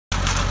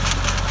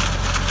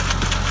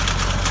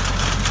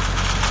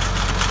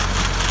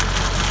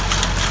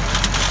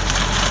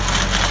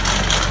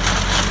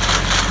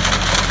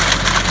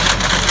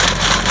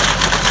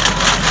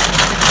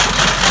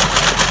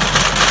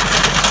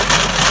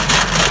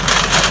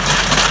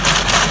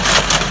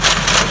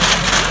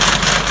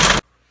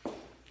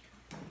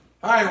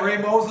Hi, Ray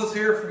Moses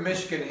here from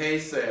Michigan Hay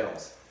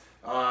Sales.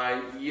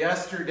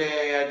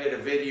 Yesterday I did a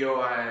video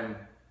on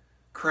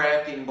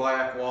cracking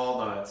black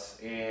walnuts,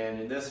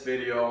 and in this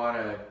video I want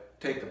to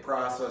take the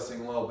processing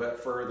a little bit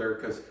further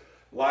because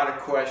a lot of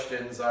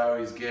questions I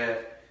always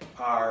get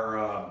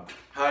are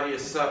how do you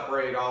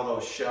separate all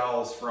those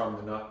shells from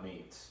the nut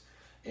meats?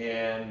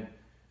 And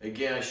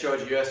again, I showed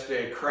you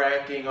yesterday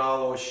cracking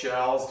all those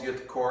shells to get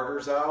the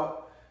quarters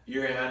out.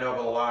 You're going to end up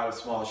with a lot of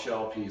small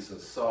shell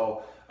pieces.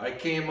 So I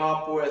came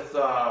up with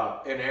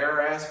an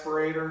air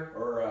aspirator,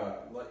 or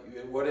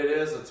what it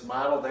is, it's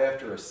modeled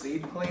after a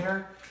seed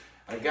cleaner.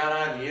 I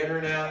got on the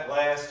internet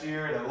last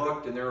year and I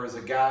looked, and there was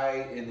a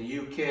guy in the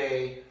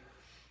UK,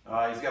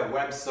 he's got a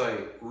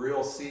website,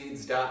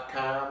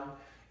 realseeds.com,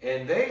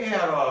 and they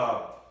had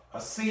a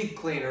seed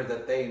cleaner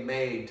that they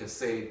made to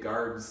save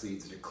garden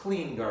seeds, to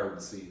clean garden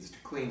seeds, to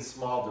clean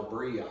small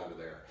debris out of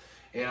there.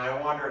 And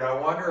I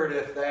wondered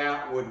if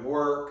that would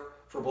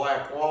work for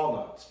black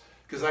walnuts.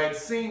 Because I had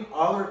seen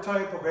other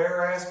type of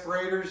air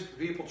aspirators,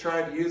 people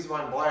tried to use them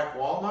on black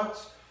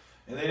walnuts,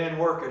 and they didn't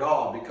work at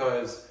all,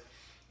 because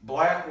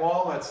black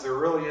walnuts, there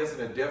really isn't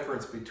a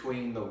difference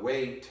between the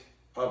weight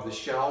of the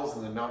shells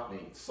and the nut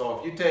meats. So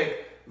if you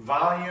take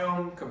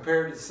volume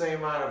compared to the same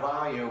amount of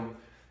volume,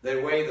 they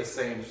weigh the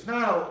same. There's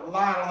not a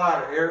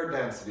lot of air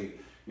density.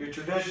 Your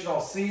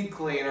traditional seed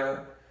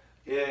cleaner,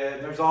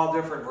 there's all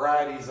different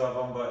varieties of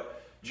them, but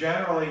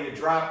generally you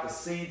drop the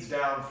seeds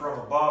down from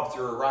above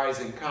through a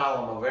rising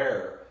column of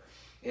air,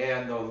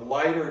 and the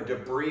lighter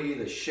debris,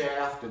 the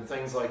shaft and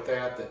things like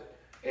that that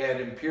add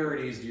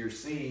impurities to your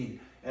seed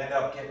end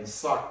up getting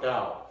sucked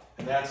out,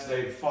 and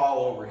they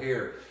fall over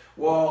here.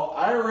 Well,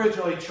 I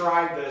originally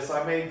tried this.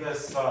 I made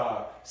this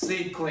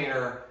seed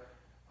cleaner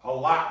a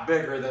lot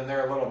bigger than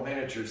their little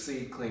miniature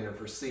seed cleaner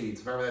for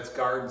seeds. Remember, that's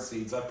garden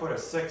seeds. I put a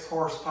 6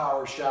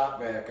 horsepower shop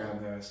vac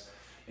on this,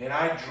 and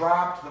I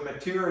dropped the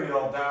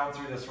material down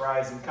through this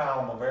rising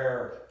column of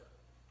air,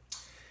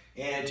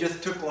 and it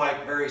just took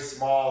like very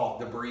small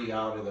debris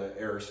out of the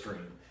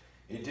airstream.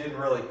 It didn't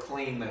really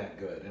clean that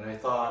good, and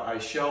I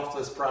shelved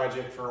this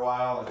project for a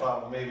while. I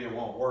thought, well, maybe it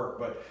won't work,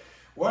 but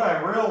what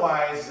I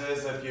realized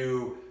is if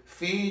you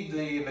feed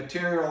the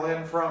material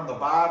in from the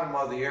bottom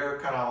of the air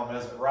column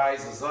as it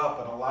rises up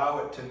and allow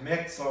it to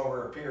mix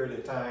over a period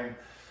of time,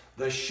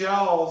 the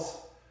shells,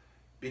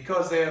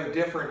 because they have a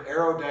different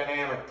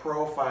aerodynamic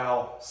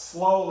profile,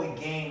 slowly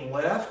gain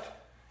lift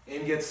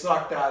and get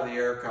sucked out of the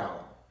air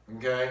column.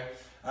 Okay?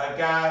 I've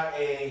got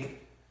a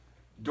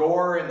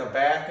door in the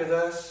back of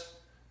this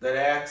that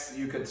acts,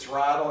 you can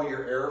throttle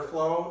your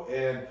airflow,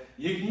 and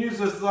you can use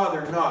this with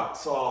other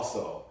nuts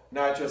also,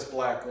 not just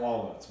black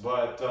walnuts.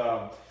 But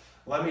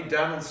let me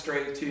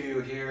demonstrate to you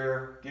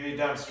here, give you a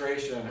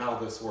demonstration on how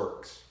this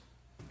works.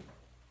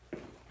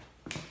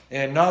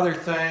 And another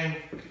thing,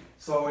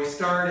 so we're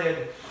starting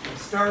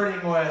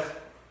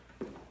with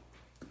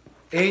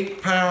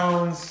 8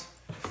 pounds,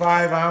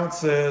 5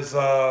 ounces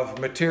of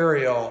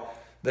material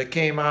that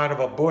came out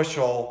of a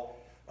bushel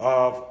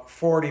of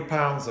 40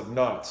 pounds of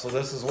nuts. So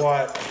this is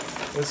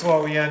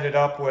what we ended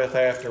up with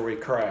after we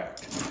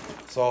cracked.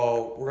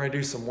 So we're going to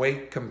do some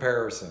weight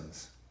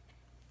comparisons.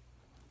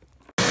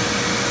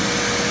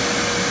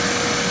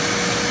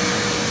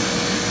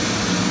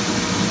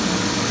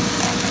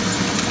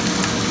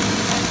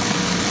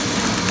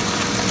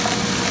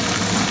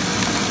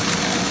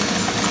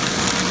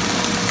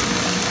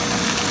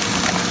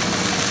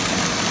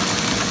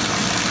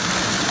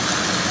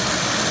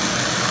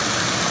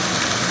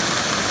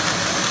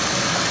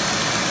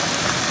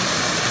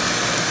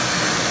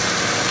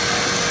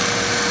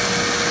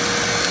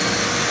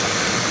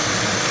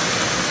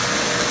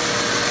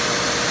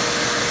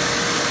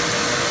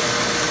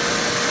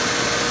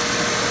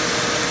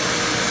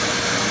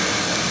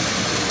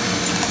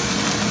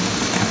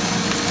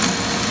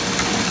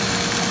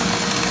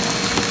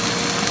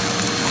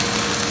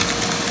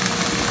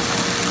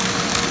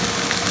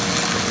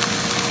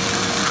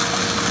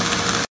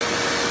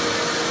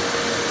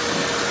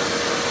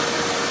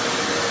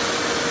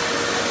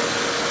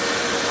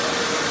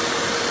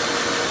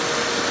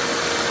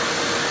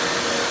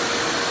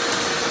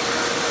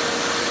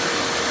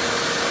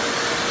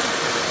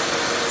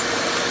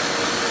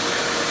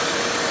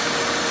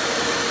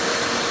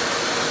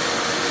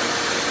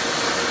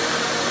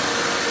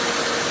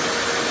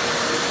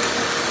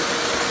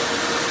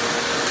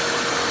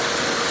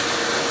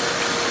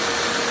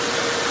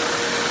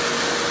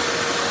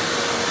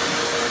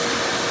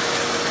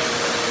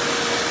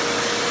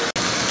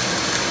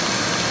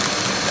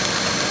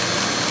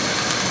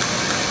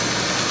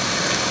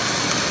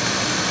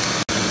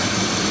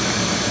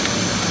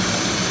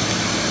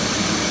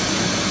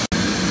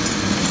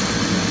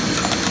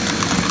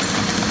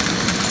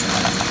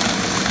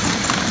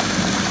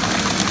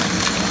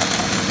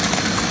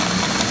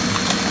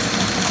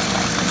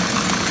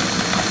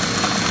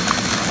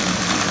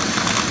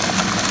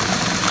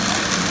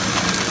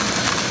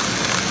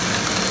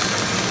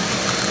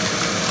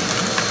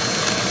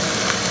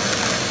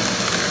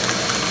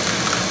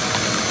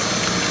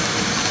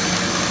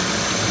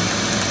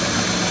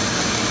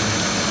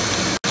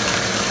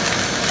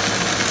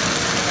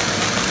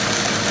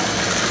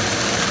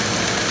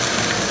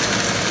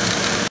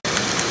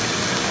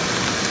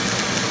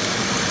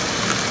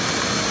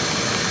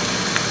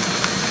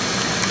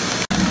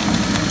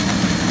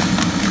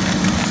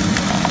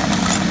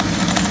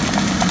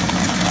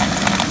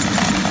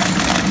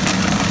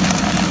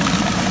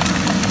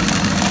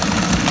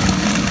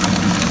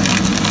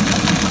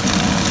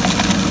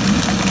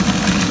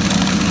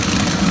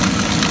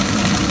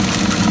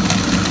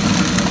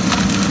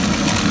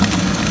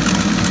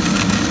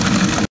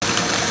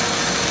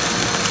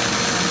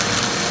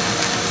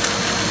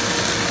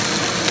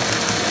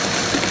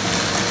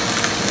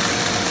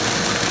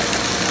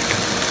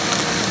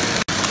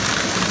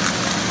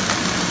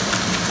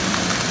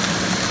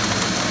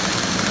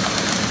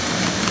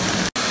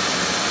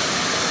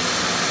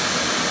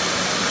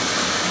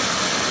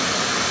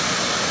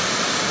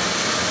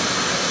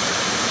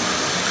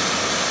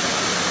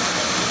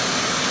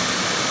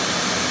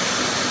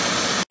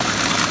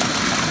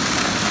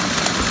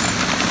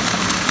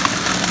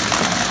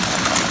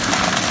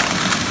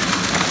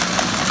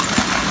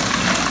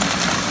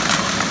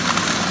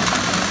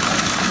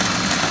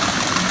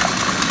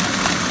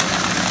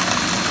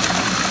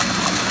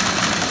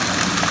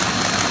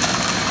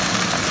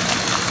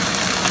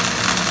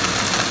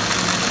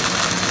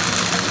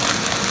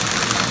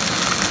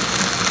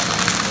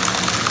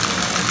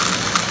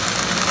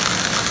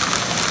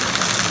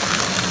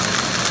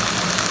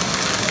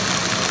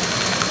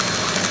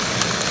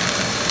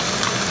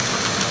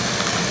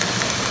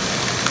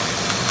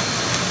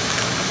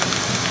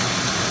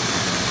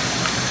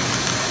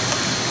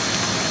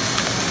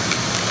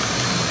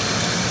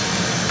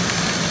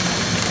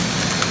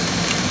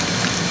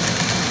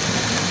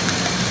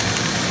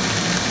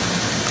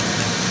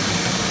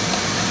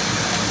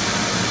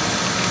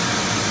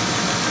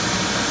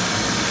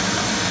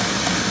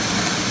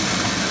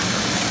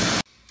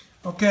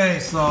 Okay,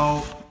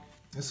 so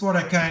this is what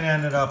I kind of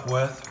ended up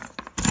with.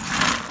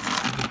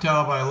 You can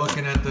tell by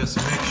looking at this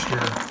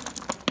mixture,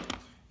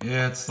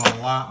 it's a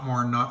lot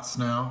more nuts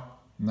now,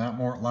 a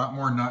lot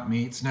more nut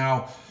meats.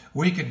 Now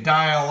we could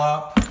dial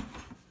up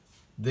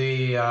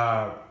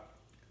the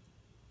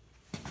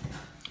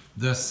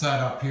this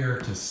setup here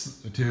to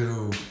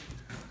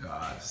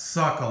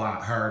suck a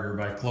lot harder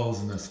by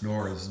closing this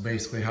door. This is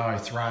basically how I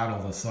throttle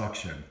the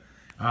suction.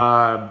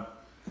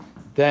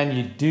 Then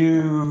you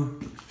do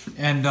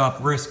end up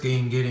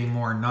risking getting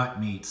more nut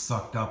meat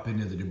sucked up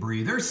into the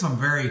debris. There's some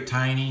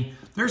tiny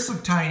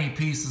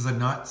pieces of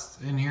nuts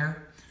in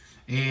here.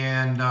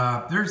 And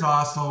there's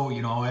also,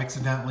 you know,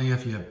 accidentally,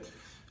 if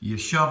you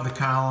shove the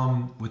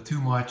column with too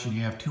much and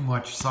you have too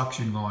much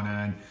suction going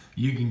on,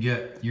 you can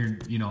get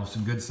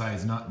some good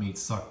sized nut meat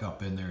sucked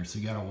up in there. So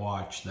you got to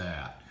watch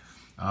that.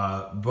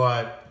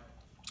 But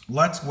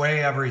let's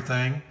weigh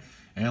everything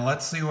and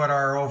let's see what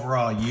our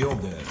overall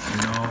yield is.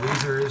 You know,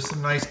 these are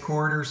some nice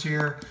quarters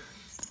here.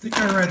 I think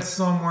I read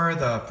somewhere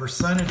the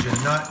percentage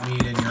of nut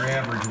meat in your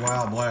average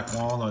wild black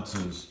walnuts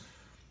is,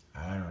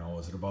 I don't know,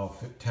 is it about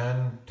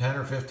 10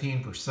 or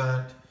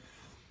 15%?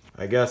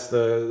 I guess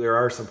there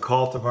are some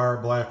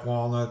cultivar black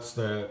walnuts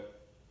that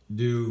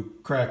do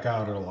crack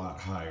out at a lot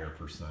higher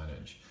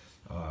percentage.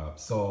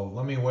 So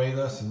let me weigh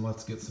this and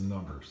let's get some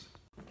numbers.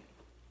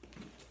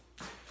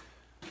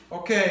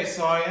 Okay,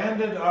 so I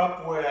ended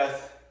up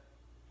with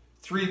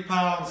 3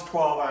 pounds,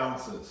 12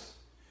 ounces.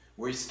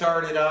 We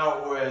started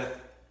out with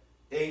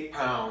 8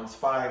 pounds,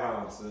 5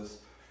 ounces.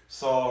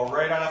 So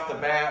right off the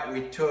bat,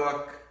 we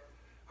took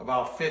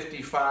about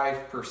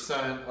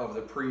 55% of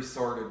the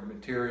pre-sorted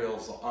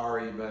materials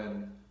already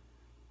been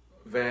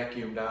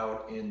vacuumed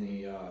out in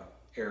the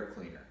air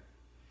cleaner.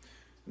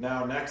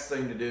 Now, next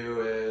thing to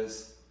do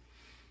is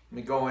let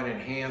me go in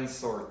and hand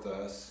sort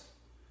this,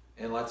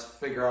 and let's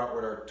figure out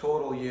what our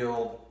total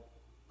yield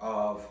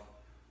of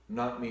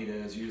nut meat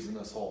is using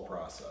this whole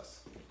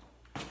process.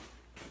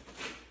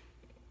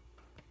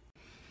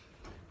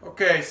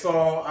 Okay,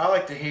 so I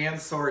like to hand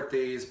sort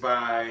these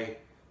by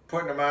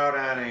putting them out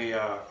on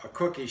a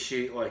cookie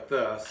sheet like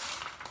this,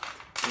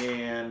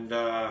 and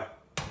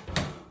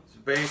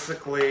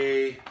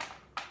basically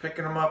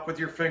picking them up with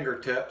your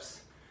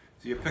fingertips.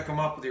 So you pick them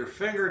up with your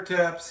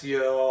fingertips,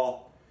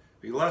 you'll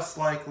be less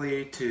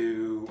likely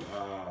to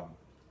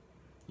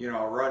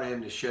run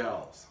into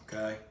shells,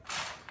 okay?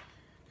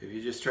 If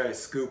you just try to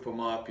scoop them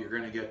up, you're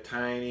going to get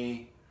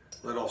tiny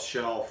little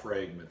shell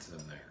fragments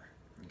in there,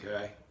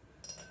 okay?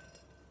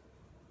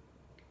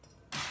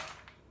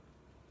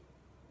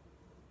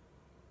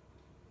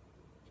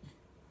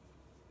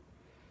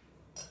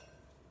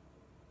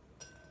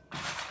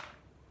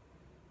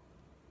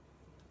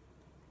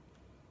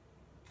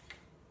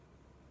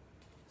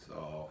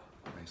 So,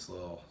 nice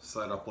little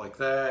setup like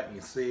that, and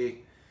you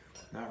see,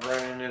 not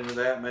running into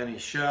that many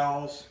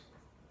shells.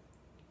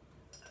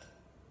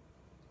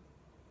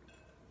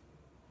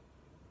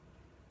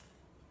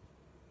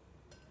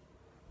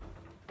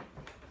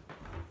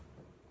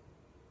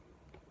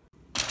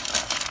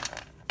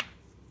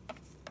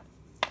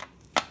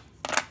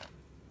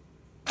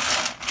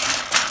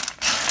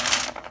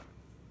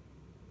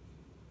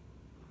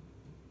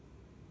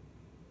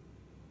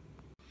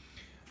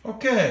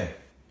 Okay,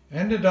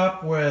 ended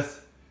up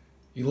with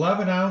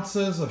 11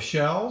 ounces of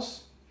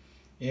shells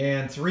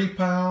and 3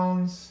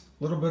 pounds,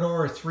 a little bit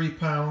over 3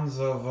 pounds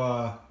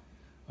of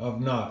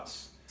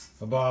nuts,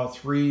 about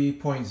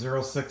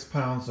 3.06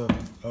 pounds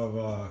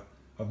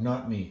of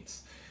nut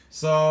meats.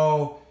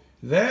 So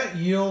that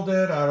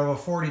yielded, out of a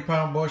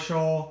 40-pound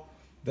bushel,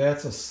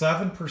 that's a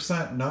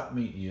 7% nut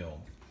meat yield.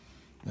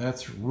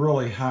 That's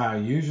really high.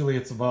 Usually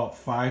it's about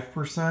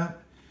 5%,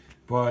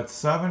 but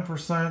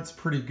 7% is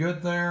pretty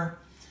good there.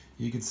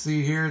 You can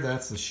see here,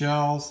 that's the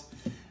shells.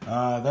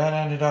 That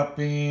ended up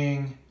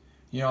being,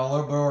 a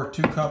little bit over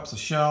 2 cups of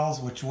shells,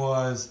 which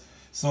was,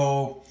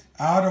 so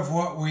out of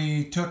what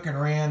we took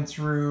and ran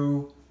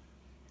through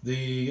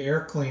the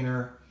air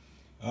cleaner,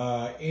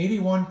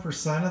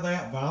 81% of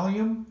that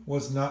volume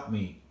was nut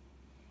meat.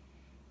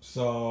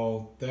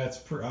 So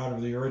that's out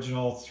of the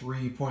original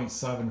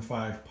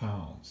 3.75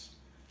 pounds.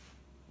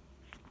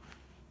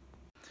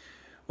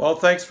 Well,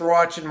 thanks for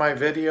watching my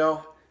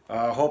video.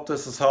 I hope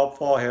this is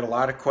helpful. I had a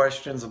lot of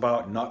questions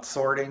about nut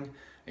sorting,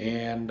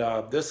 and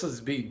this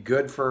is be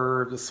good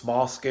for the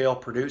small scale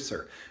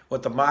producer.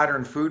 What the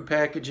modern food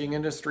packaging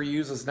industry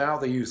uses now,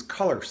 they use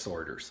color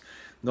sorters.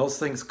 And those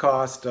things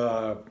cost,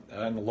 on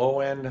the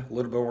low end, a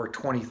little bit over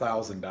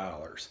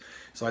 $20,000.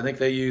 So I think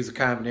they use a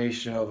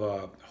combination of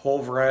a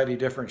whole variety of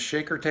different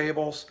shaker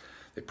tables.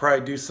 They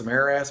probably do some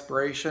air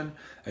aspiration,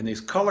 and these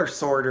color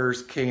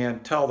sorters can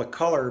tell the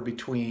color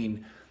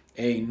between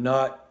a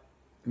nut,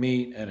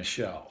 meat, and a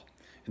shell.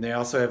 And they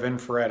also have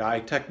infrared eye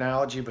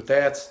technology, but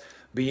that's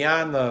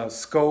beyond the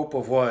scope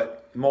of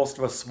what most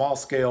of us small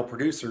scale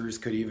producers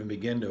could even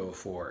begin to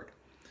afford.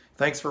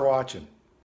 Thanks for watching.